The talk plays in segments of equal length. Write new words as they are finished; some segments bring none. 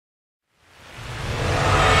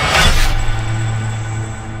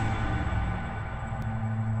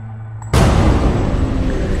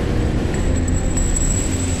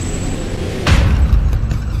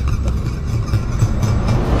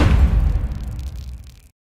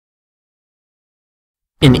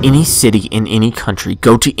In any city, in any country,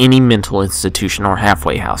 go to any mental institution or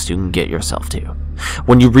halfway house you can get yourself to.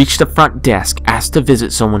 When you reach the front desk, ask to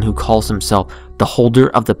visit someone who calls himself the Holder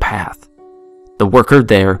of the Path. The worker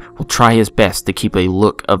there will try his best to keep a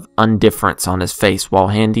look of indifference on his face while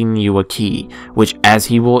handing you a key, which, as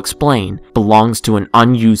he will explain, belongs to an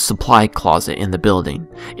unused supply closet in the building.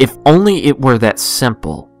 If only it were that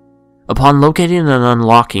simple. Upon locating and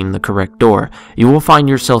unlocking the correct door, you will find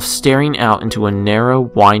yourself staring out into a narrow,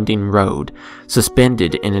 winding road,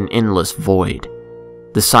 suspended in an endless void.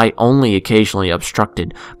 The sight only occasionally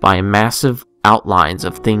obstructed by massive outlines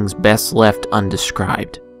of things best left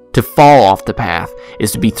undescribed. To fall off the path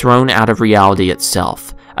is to be thrown out of reality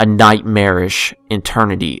itself. A nightmarish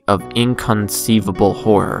eternity of inconceivable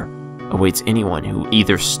horror awaits anyone who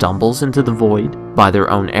either stumbles into the void by their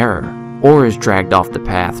own error, or is dragged off the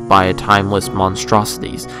path by timeless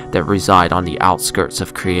monstrosities that reside on the outskirts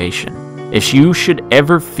of creation. If you should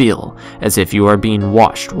ever feel as if you are being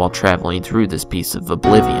watched while traveling through this piece of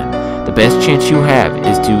oblivion, the best chance you have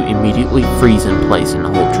is to immediately freeze in place and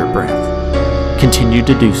hold your breath. Continue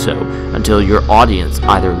to do so until your audience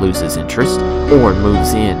either loses interest or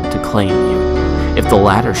moves in to claim you. If the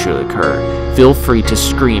latter should occur, feel free to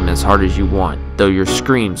scream as hard as you want, though your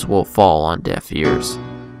screams will fall on deaf ears.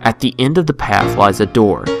 At the end of the path lies a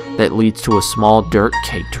door that leads to a small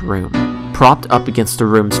dirt-caked room. Propped up against the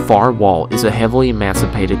room's far wall is a heavily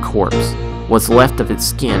emaciated corpse. What's left of its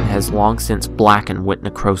skin has long since blackened with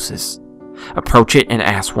necrosis. Approach it and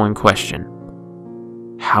ask one question.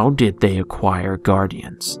 How did they acquire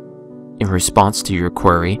guardians? In response to your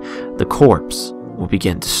query, the corpse will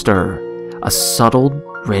begin to stir. A subtle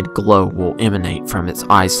red glow will emanate from its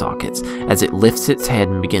eye sockets as it lifts its head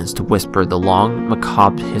and begins to whisper the long,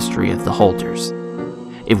 macabre history of the holders.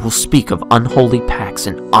 It will speak of unholy pacts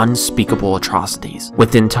and unspeakable atrocities.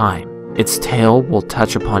 Within time, its tale will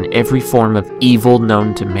touch upon every form of evil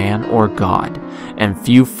known to man or God, and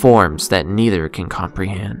few forms that neither can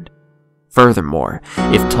comprehend. Furthermore,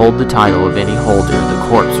 if told the title of any holder, the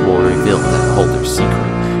corpse will reveal that holder's secret,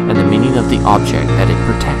 and the meaning of the object that it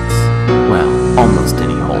protects. Well, almost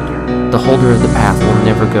any holder. The holder of the path will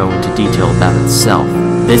never go into detail about itself.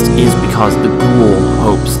 This is because the ghoul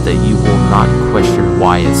hopes that you will not question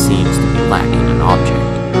why it seems to be lacking an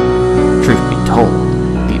object. Truth be told,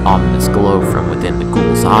 the ominous glow from within the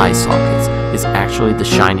ghoul's eye sockets is actually the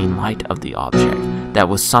shining light of the object that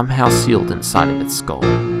was somehow sealed inside of its skull.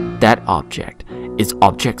 That object is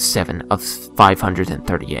Object 7 of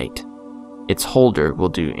 538. Its holder will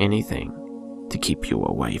do anything to keep you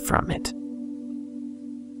away from it.